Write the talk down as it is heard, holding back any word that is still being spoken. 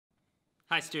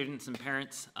Hi students and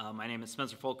parents, my name is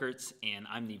Spencer Folkerts and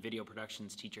I'm the video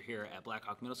productions teacher here at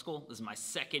Blackhawk Middle School. This is my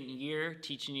second year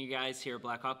teaching you guys here at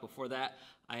Blackhawk. Before that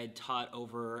I had taught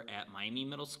over at Miami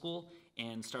Middle School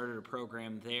and started a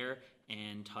program there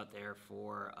and taught there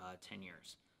for 10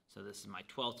 years. So this is my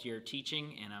 12th year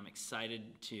teaching and I'm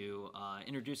excited to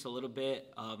introduce a little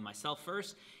bit of myself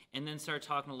first and then start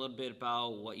talking a little bit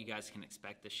about what you guys can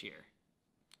expect this year.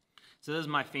 So this is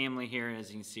my family here. As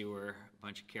you can see, we're a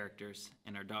bunch of characters,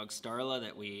 and our dog Starla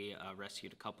that we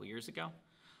rescued a couple years ago.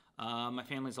 My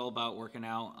family's all about working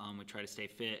out. We try to stay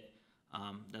fit.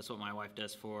 That's what my wife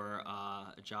does for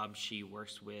a job. She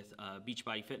works with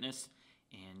Beachbody Fitness,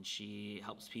 and she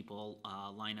helps people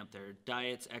line up their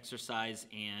diets, exercise,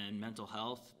 and mental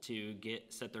health to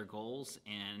set their goals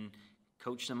and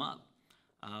coach them up.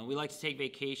 We like to take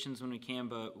vacations when we can,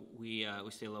 but we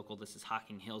stay local. This is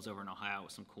Hocking Hills over in Ohio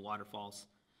with some cool waterfalls.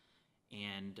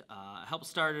 And I helped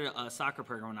start a soccer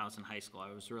program when I was in high school.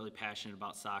 I was really passionate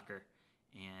about soccer.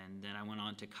 And then I went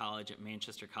on to college at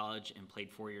Manchester College and played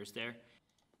 4 years there.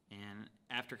 And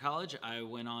after college, I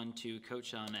went on to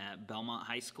coach down at Belmont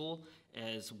High School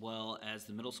as well as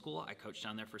the middle school. I coached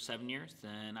down there for 7 years.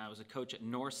 Then I was a coach at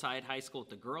Northside High School at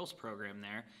the girls program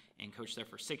there and coached there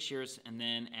for 6 years. And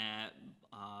then at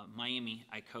Miami,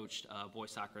 I coached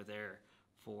boys soccer there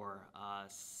for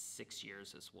 6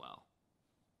 years as well.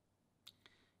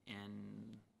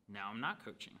 And now I'm not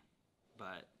coaching,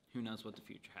 but who knows what the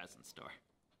future has in store.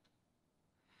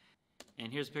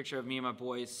 And here's a picture of me and my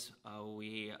boys.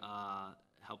 We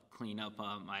helped clean up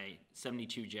my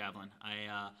 72 Javelin.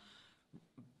 I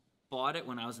bought it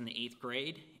when I was in the 8th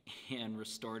grade and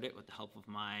restored it with the help of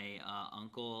my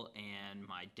uncle and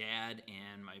my dad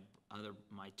and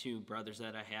my 2 brothers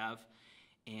that I have.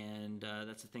 And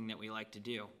that's the thing that we like to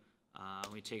do.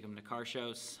 We take them to car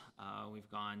shows. We've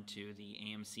gone to the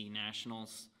AMC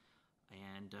Nationals,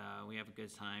 and we have a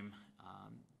good time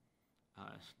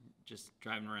just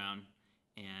driving around,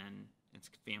 and it's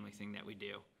a family thing that we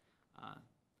do.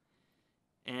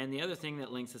 And the other thing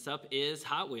that links us up is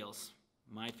Hot Wheels.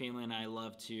 My family and I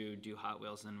love to do Hot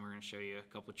Wheels, and we're going to show you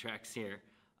a couple tracks here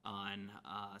on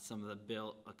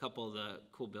a couple of the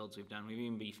cool builds we've done. We've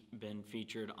even been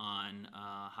featured on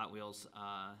Hot Wheels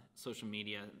social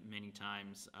media many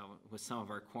times with some of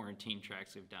our quarantine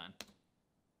tracks we've done.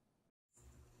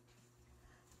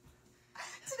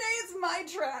 Today is my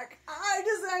track. I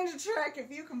designed a track,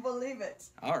 if you can believe it.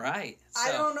 All right. So,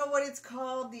 I don't know what it's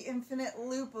called, the infinite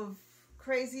loop of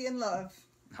crazy in love.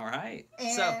 All right.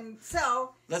 And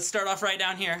so let's start off right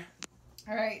down here.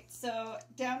 All right, so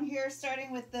down here,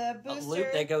 starting with the booster. A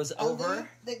loop that goes over. Loop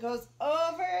that goes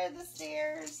over the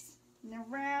stairs and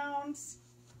around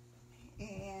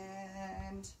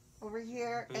and over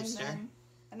here. Booster. And then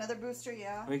another booster,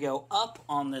 yeah. We go up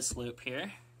on this loop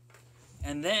here.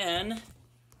 And then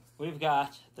we've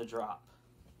got the drop.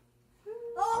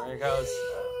 Oh. There it goes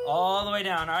all the way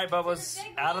down. All right, Bubba's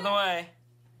out of the way.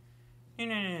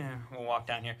 We'll walk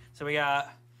down here. So we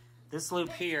got this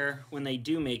loop here when they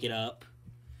do make it up.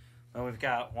 Well, we've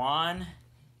got 1,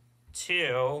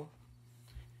 2,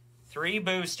 3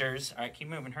 boosters. All right, keep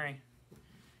moving, hurry.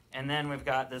 And then we've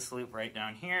got this loop right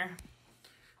down here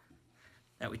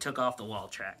that we took off the wall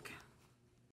track.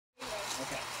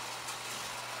 Okay.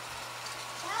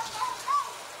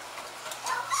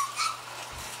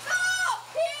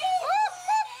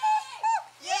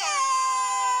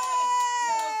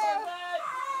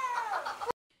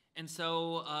 And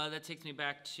so that takes me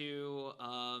back to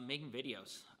making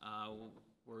videos.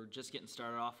 We're just getting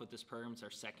started off with this program. It's our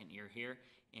 2nd year here,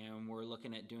 and we're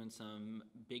looking at doing some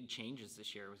big changes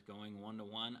this year with going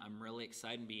 1-to-1. I'm really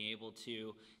excited to be able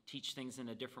to teach things in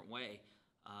a different way,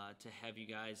 to have you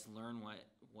guys learn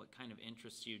what kind of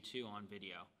interests you too on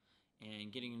video,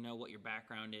 and getting to know what your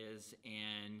background is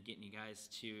and getting you guys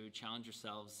to challenge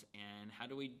yourselves. And how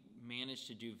do we manage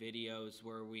to do videos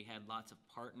where we had lots of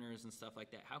partners and stuff like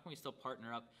that? How can we still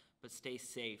partner up but stay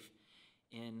safe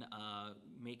in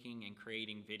making and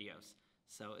creating videos?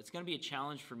 So it's going to be a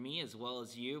challenge for me as well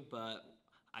as you, but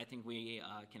I think we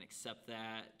can accept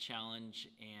that challenge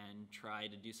and try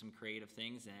to do some creative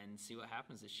things and see what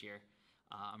happens this year.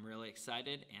 I'm really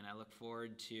excited, and I look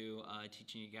forward to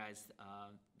teaching you guys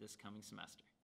this coming semester.